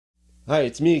Hi,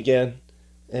 it's me again,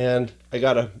 and I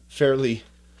got a fairly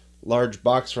large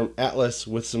box from Atlas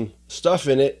with some stuff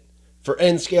in it for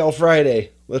N-Scale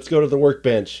Friday. Let's go to the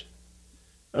workbench.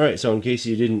 Alright, so in case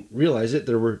you didn't realize it,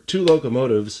 there were two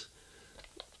locomotives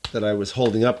that I was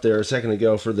holding up there a second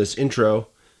ago for this intro.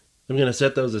 I'm going to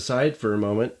set those aside for a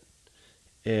moment,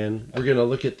 and we're going to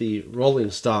look at the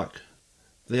rolling stock.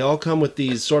 They all come with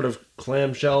these sort of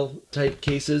clamshell type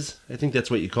cases. I think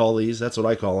that's what you call these. That's what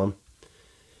I call them.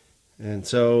 And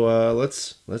so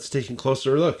let's take a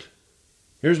closer look.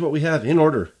 Here's what we have in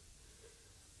order.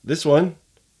 This one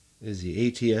is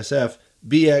the ATSF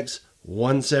BX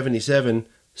 177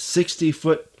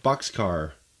 60-foot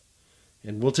boxcar.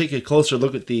 And we'll take a closer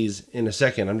look at these in a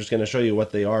second. I'm just going to show you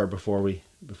what they are before we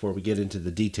get into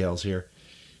the details here.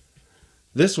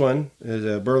 This one is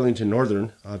a Burlington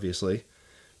Northern, obviously.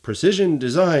 Precision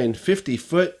design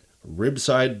 50-foot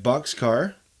ribside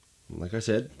boxcar. Like I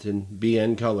said, it's in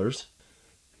BN colors.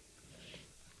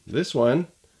 This one,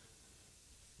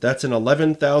 that's an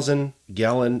 11,000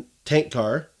 gallon tank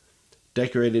car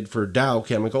decorated for Dow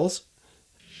chemicals.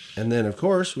 And then of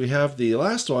course we have the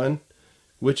last one,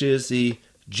 which is the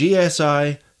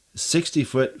GSI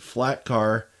 60-foot flat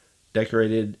car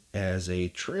decorated as a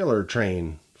trailer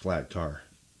train flat car.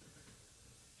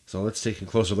 So let's take a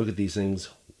closer look at these things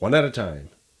one at a time.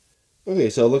 Okay,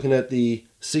 so looking at the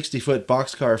 60-foot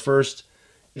boxcar first,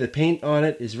 the paint on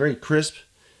it is very crisp.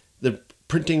 The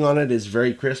printing on it is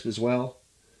very crisp as well.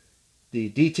 The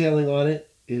detailing on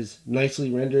it is nicely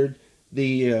rendered.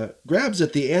 The grabs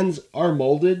at the ends are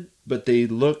molded, but they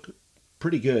look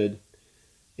pretty good.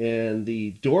 And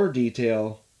the door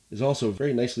detail is also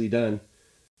very nicely done.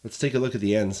 Let's take a look at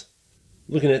the ends.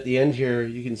 Looking at the end here,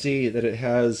 you can see that it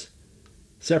has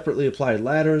separately applied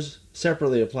ladders,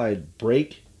 separately applied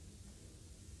brake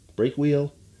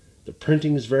wheel. The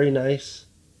printing is very nice.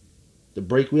 The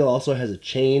brake wheel also has a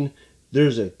chain.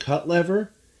 There's a cut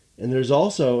lever, and there's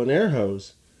also an air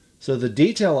hose. So the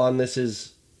detail on this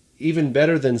is even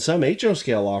better than some HO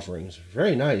scale offerings.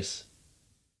 Very nice.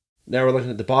 Now we're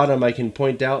looking at the bottom. I can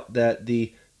point out that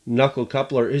the knuckle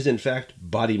coupler is in fact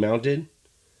body mounted.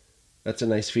 That's a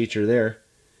nice feature there.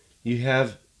 You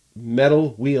have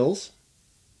metal wheels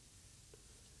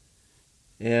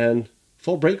and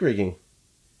full brake rigging.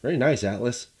 Very nice,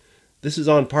 Atlas. This is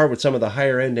on par with some of the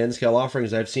higher end N-scale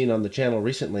offerings I've seen on the channel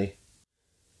recently.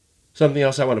 Something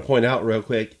else I want to point out real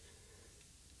quick.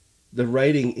 The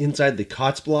writing inside the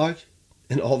COTS block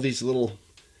and all these little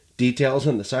details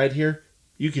on the side here,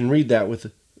 you can read that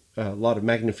with a lot of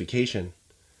magnification.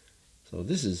 So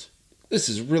this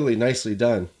is really nicely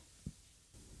done.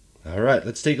 Alright,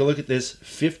 let's take a look at this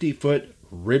 50-foot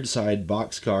ribside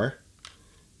boxcar.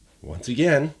 Once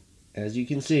again, as you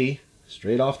can see,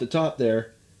 straight off the top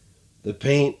there, the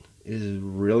paint is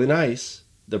really nice.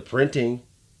 The printing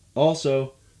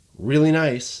also really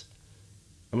nice.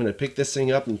 I'm going to pick this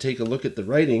thing up and take a look at the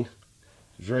writing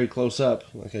very close up,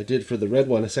 like I did for the red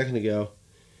one a second ago.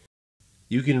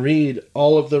 You can read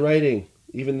all of the writing,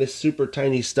 even this super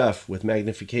tiny stuff with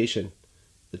magnification.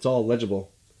 It's all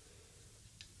legible.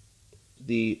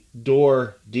 The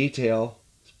door detail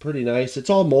is pretty nice.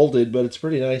 It's all molded, but it's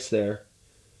pretty nice there.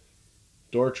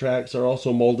 Door tracks are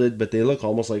also molded, but they look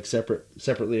almost like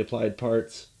separately applied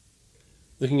parts.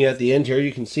 Looking at the end here,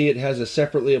 you can see it has a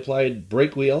separately applied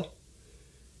brake wheel.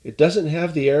 It doesn't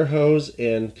have the air hose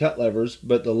and cut levers,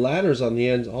 but the ladders on the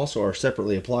ends also are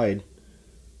separately applied.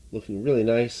 Looking really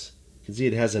nice. You can see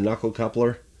it has a knuckle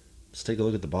coupler. Let's take a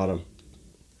look at the bottom.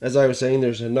 As I was saying,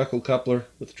 there's a knuckle coupler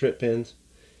with trip pins.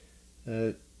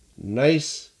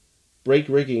 Nice brake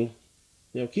rigging.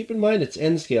 You know, keep in mind it's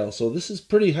N-scale, so this is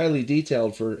pretty highly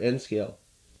detailed for N-scale.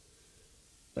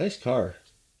 Nice car.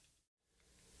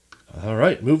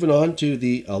 Alright, moving on to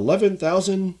the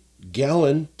 11,000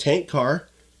 gallon tank car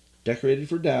decorated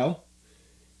for Dow.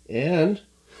 And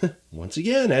once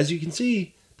again, as you can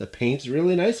see, the paint's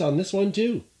really nice on this one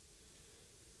too.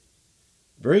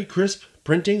 Very crisp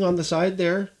printing on the side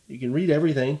there. You can read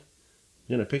everything. I'm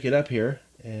going to pick it up here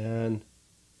and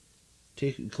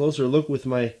take a closer look with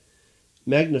my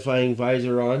magnifying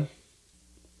visor on.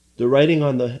 The writing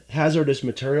on the hazardous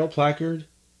material placard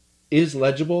is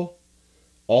legible.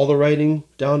 All the writing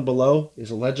down below is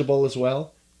legible as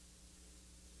well.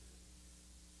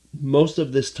 Most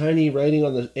of this tiny writing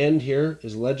on the end here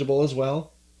is legible as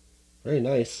well. Very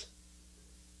nice.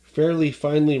 Fairly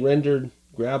finely rendered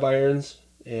grab irons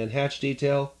and hatch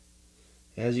detail.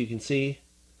 As you can see,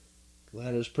 the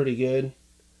ladder's pretty good.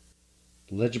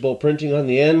 Legible printing on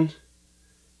the end.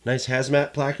 Nice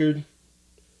hazmat placard.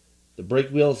 The brake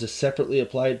wheel is a separately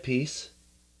applied piece.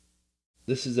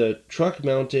 This is a truck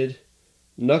mounted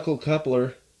knuckle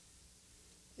coupler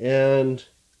And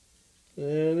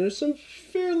there's some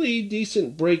fairly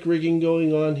decent brake rigging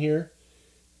going on here.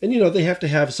 And you know, they have to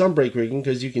have some brake rigging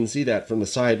because you can see that from the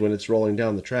side when it's rolling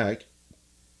down the track.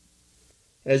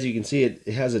 As you can see, it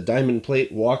has a diamond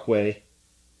plate walkway.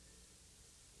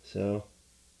 So,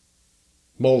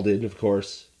 molded, of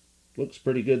course. Looks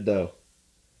pretty good though.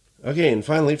 Okay, and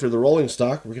finally for the rolling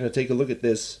stock, we're going to take a look at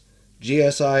this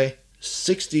GSI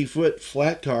 60-foot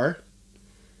flat car.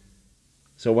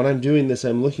 So when I'm doing this,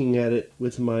 I'm looking at it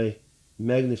with my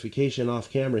magnification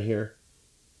off camera here.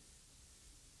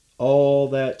 All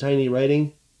that tiny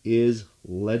writing is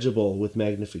legible with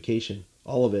magnification.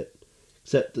 All of it.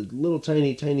 Except the little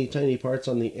tiny parts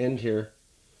on the end here.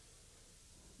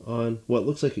 On what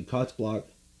looks like a COTS block.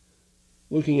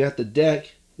 Looking at the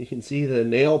deck, you can see the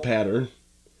nail pattern.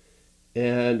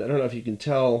 And I don't know if you can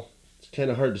tell, it's kind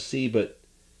of hard to see, but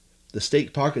the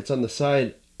stake pockets on the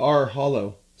side are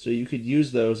hollow. So you could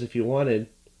use those if you wanted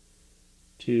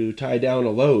to tie down a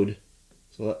load.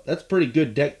 So that's pretty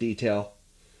good deck detail.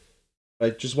 I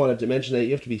just wanted to mention that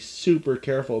you have to be super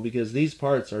careful because these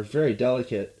parts are very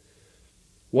delicate.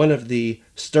 One of the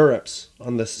stirrups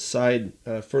on the side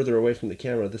further away from the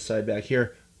camera, this side back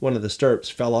here, one of the stirrups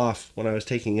fell off when I was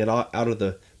taking it out of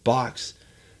the box.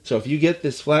 So if you get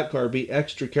this flat car, be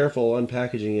extra careful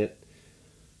unpackaging it.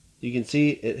 You can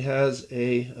see it has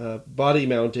a body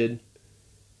mounted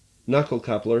knuckle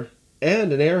coupler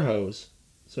and an air hose.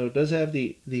 So it does have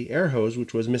the air hose,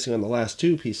 which was missing on the last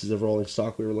two pieces of rolling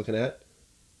stock we were looking at.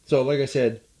 So like I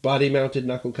said, body mounted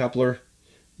knuckle coupler.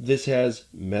 This has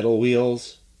metal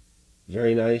wheels.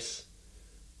 Very nice.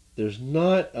 There's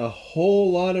not a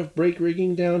whole lot of brake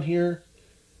rigging down here.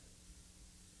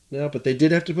 No, but they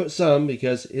did have to put some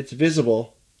because it's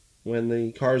visible when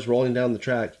the car is rolling down the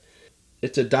track.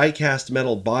 It's a die-cast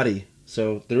metal body,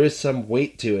 so there is some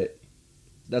weight to it.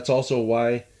 That's also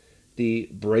why the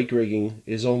brake rigging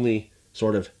is only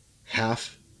sort of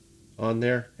half on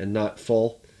there and not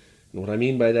full. And what I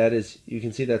mean by that is you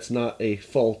can see that's not a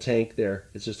full tank there.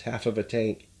 It's just half of a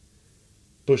tank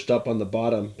pushed up on the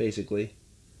bottom, basically.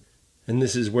 And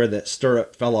this is where that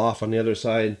stirrup fell off on the other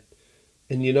side.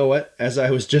 And you know what? As I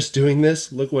was just doing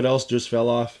this, look what else just fell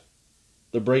off.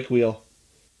 The brake wheel.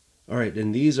 Alright,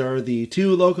 and these are the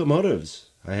two locomotives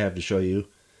I have to show you.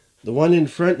 The one in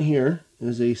front here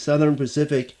is a Southern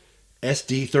Pacific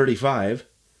SD35.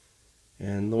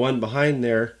 And the one behind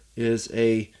there is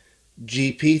a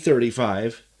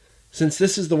GP35. Since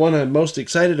this is the one I'm most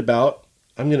excited about,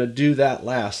 I'm going to do that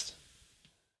last.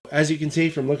 As you can see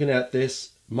from looking at this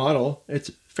model,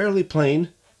 it's fairly plain.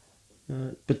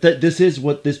 But this is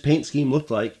what this paint scheme looked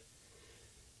like.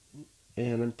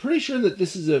 And I'm pretty sure that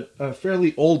this is a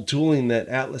fairly old tooling that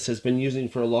Atlas has been using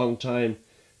for a long time.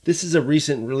 This is a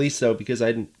recent release though, because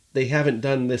they haven't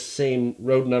done this same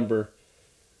road number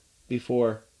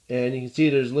before. And you can see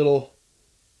there's little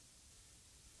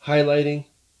highlighting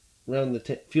around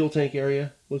the fuel tank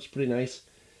area. Looks pretty nice.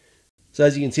 So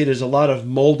as you can see, there's a lot of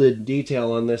molded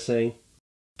detail on this thing.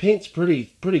 Paint's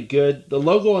pretty good. The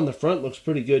logo on the front looks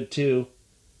pretty good too.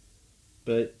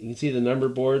 But you can see the number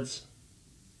boards.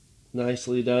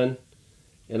 Nicely done.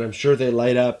 And I'm sure they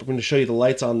light up. I'm going to show you the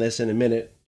lights on this in a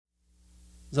minute.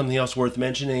 Something else worth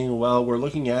mentioning while we're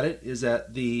looking at it is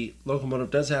that the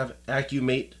locomotive does have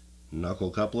AccuMate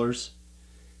knuckle couplers.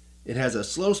 It has a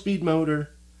slow speed motor,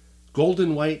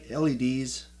 golden white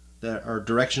LEDs that are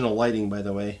directional lighting, by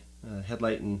the way.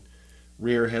 Headlight and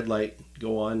rear headlight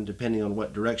go on depending on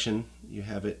what direction you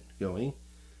have it going.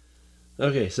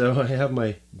 Okay, so I have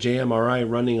my JMRI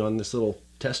running on this little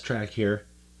test track here,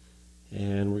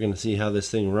 and we're going to see how this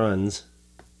thing runs.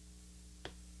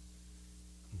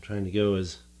 I'm trying to go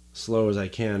as slow as I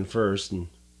can first, and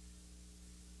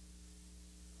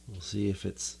we'll see if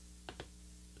it's...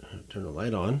 Turn the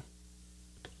light on.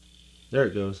 There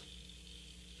it goes.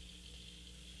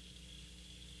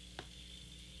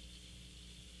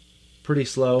 Pretty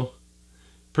slow,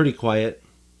 pretty quiet.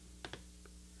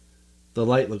 The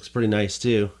light looks pretty nice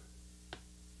too.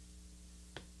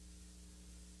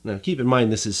 Now keep in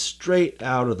mind this is straight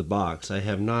out of the box. I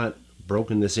have not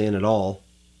broken this in at all.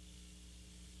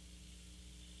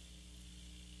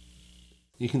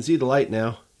 You can see the light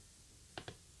now.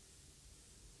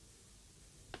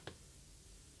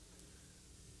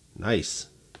 Nice.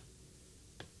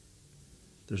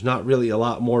 There's not really a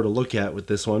lot more to look at with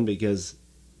this one because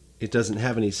it doesn't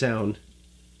have any sound.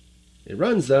 It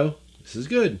runs though. This is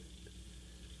good.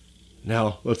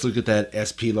 Now let's look at that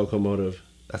SP locomotive.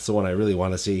 That's the one I really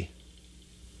want to see.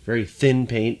 Very thin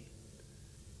paint.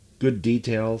 Good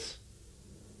details.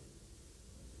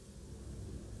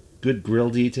 Good grill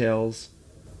details.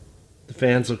 The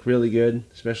fans look really good,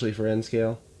 especially for N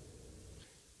scale.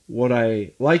 what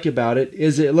I like about it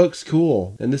is it looks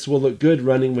cool, and this will look good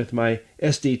running with my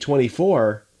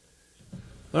SD24.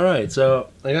 Alright, so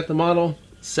I got the model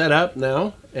set up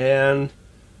now, and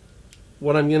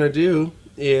what I'm going to do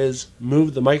is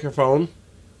move the microphone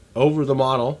over the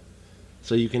model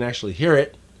so you can actually hear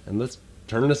it, and let's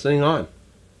turn this thing on.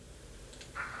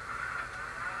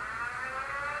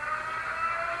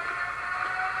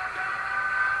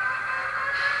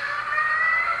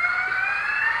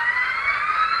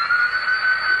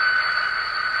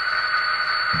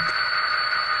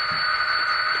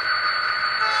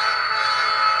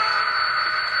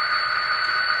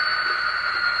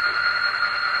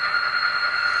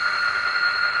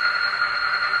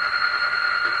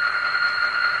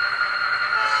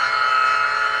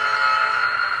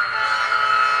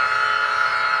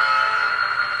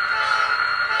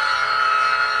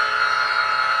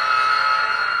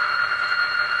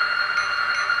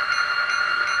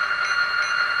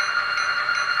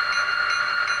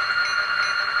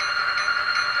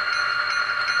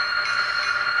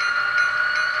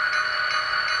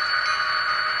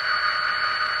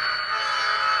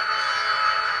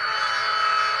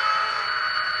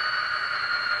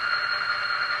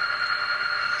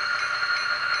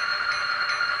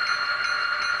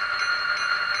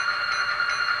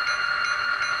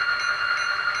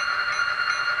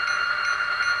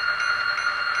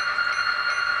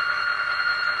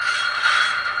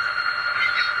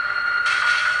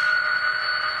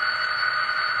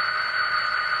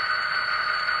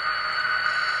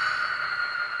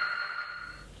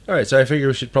 Alright, so I figure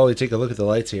we should probably take a look at the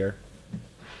lights here.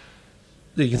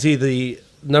 You can see the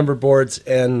number boards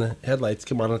and headlights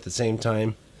come on at the same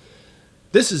time.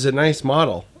 This is a nice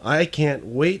model. I can't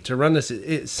wait to run this.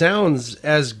 It sounds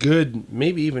as good,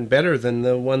 maybe even better than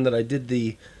the one that I did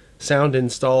the sound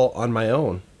install on my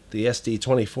own, the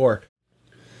SD24.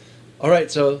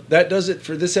 Alright, so that does it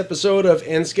for this episode of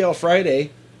N-Scale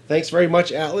Friday. Thanks very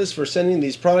much, Atlas, for sending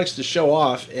these products to show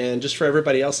off. And just for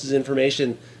everybody else's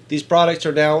information, these products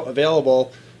are now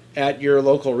available at your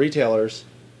local retailers.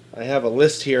 I have a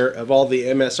list here of all the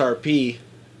MSRP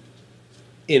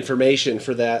information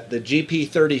for that. The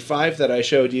GP35 that I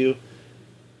showed you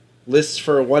lists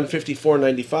for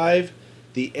 $154.95.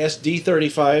 The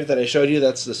SD35 that I showed you,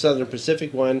 that's the Southern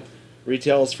Pacific one,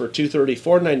 retails for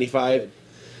 $234.95.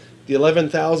 The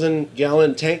 11,000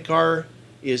 gallon tank car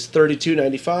is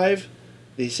 $32.95.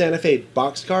 The Santa Fe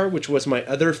boxcar, which was my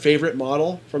other favorite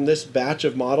model from this batch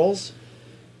of models,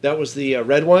 that was the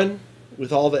red one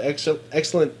with all the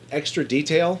excellent extra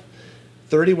detail,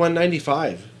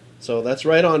 $31.95. So that's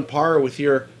right on par with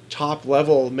your top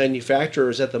level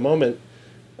manufacturers at the moment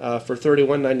for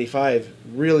 $31.95.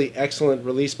 Really excellent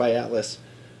release by Atlas.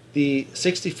 The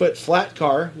 60-foot flat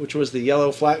car, which was the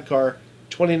yellow flat car,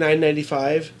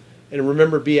 $29.95. And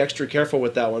remember, be extra careful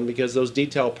with that one because those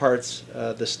detail parts,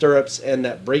 the stirrups and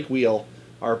that brake wheel,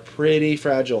 are pretty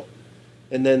fragile.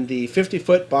 And then the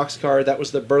 50-foot boxcar, that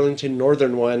was the Burlington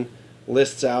Northern one,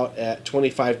 lists out at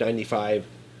 $25.95.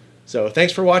 So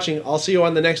thanks for watching. I'll see you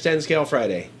on the next N-Scale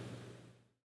Friday.